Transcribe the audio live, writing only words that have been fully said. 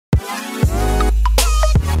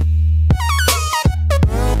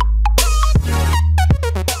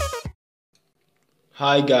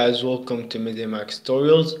Hi guys, welcome to media-max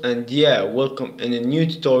tutorials, and welcome in a new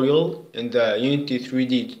tutorial in the Unity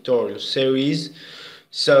 3D tutorial series.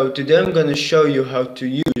 So today I'm going to show you how to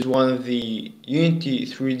use one of the Unity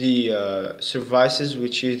 3D services,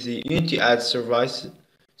 which is the Unity Ads service.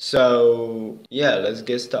 So let's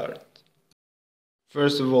get started.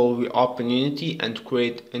 First of all, we open Unity and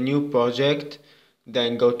create a new project.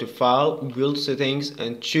 Then go to File, Build Settings,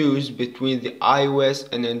 and choose between the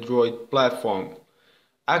iOS and Android platform.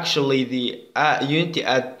 Actually, the Unity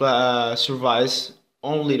Ad service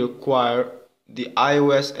only require the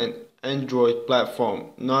iOS and Android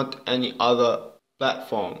platform, not any other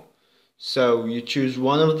platform. So you choose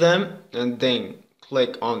one of them and then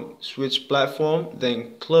click on Switch Platform,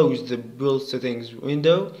 then close the Build Settings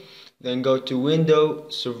window, then go to Window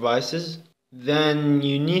Services. Then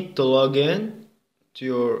you need to log in to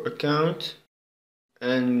your account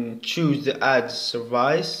and choose the Ads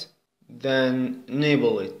service. Then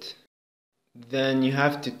enable it. Then you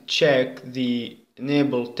have to check the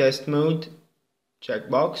enable test mode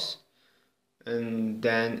checkbox, and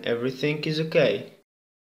then everything is okay.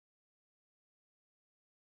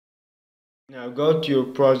 Now go to your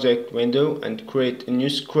project window and create a new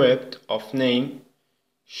script of name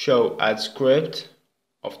show ad script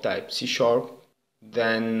of type C#.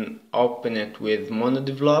 Then open it with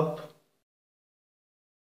MonoDevelop.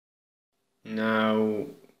 Now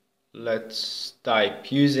let's type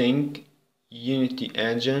using Unity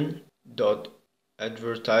Engine dot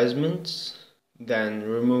advertisements, then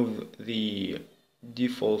remove the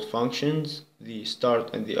default functions, the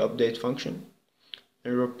start and the update function,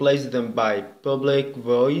 and replace them by public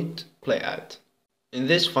void play ad. In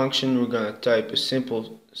this function we're gonna type a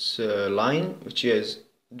simple line, which is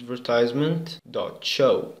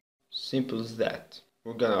advertisement.show. Simple as that.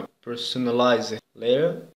 We're gonna personalize it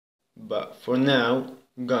later, but for now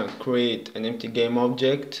we're gonna create an empty game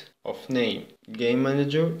object of name game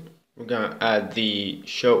manager. We're gonna add the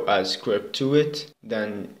show as script to it.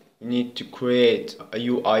 Then we need to create a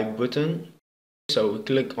UI button. So we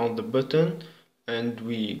click on the button and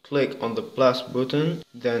we click on the plus button,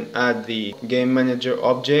 then add the game manager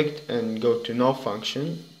object and go to no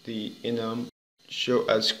function, the enum show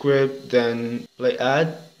as script, then play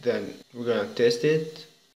ad. Then we're gonna test it.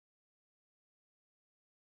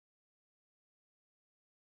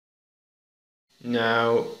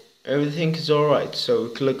 Now everything is alright, so we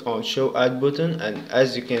click on show ad button, and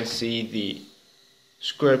as you can see the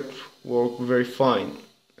script worked very fine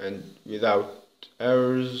and without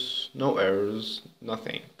errors, no errors,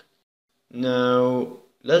 nothing. Now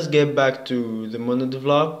let's get back to the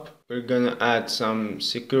MonoDevelop. We're gonna add some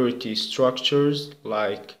security structures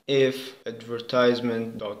like if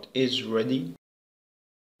advertisement.isReady.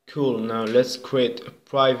 Cool, now let's create a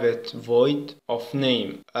private void of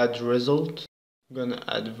name add result. I'm gonna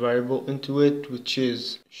add a variable into it, which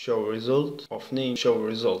is show result of name show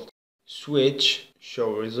result, switch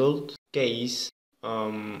show result, case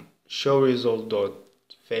show result dot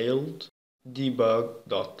failed, debug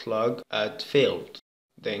dot log add failed,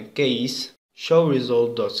 then case show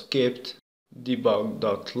result dot skipped, debug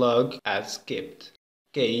dot log add skipped,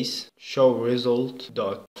 case show result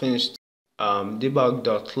dot finished,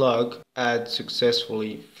 debug.log add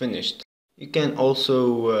successfully finished. You can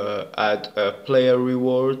also add a player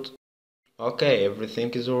reward. Okay,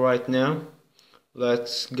 everything is alright now.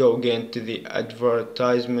 Let's go again to the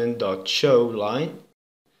advertisement.show line.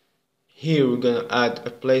 Here we're gonna add a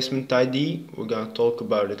placement ID. We're gonna talk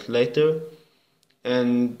about it later.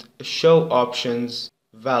 And a show options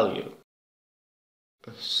value.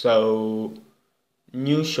 So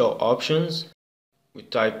new show options. We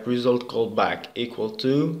type result callback equal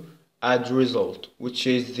to add result, which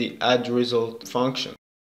is the add result function.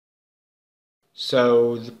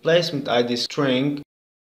 So the placement ID string,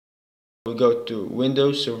 we go to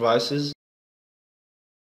Windows Services.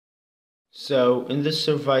 So in the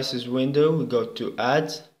Services window, we go to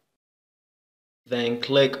Ads, then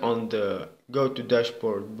click on the Go to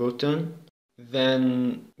Dashboard button.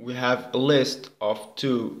 Then we have a list of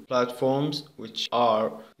two platforms, which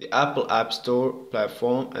are the Apple App Store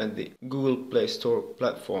platform and the Google Play Store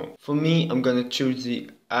platform. For me, I'm gonna choose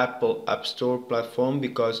the Apple App Store platform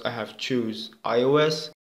because I have choose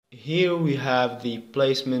iOS. Here we have the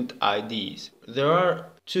placement IDs. There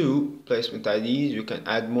are two placement IDs. You can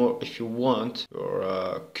add more if you want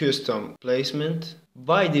your custom placement.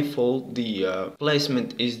 By default, the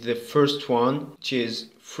placement is the first one, which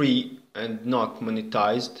is free and not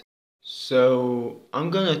monetized. So I'm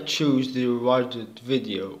gonna choose the rewarded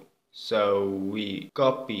video. So we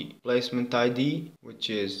copy placement ID, which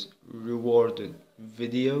is rewarded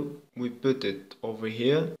video. We put it over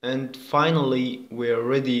here, and finally we are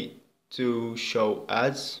ready to show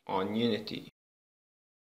ads on Unity.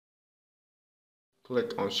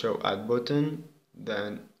 Click on show ad button,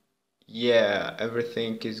 then yeah,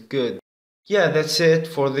 everything is good. Yeah, that's it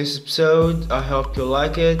for this episode. I hope you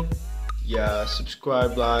like it. Yeah,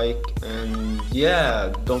 subscribe, like, and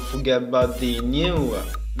yeah, don't forget about the new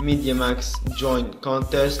MediaMax join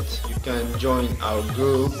contest. You can join our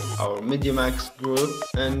group, our MediaMax group,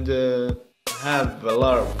 and have a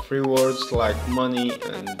lot of rewards like money,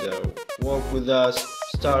 and work with us,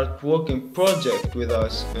 start working project with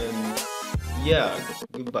us, and yeah,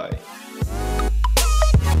 goodbye.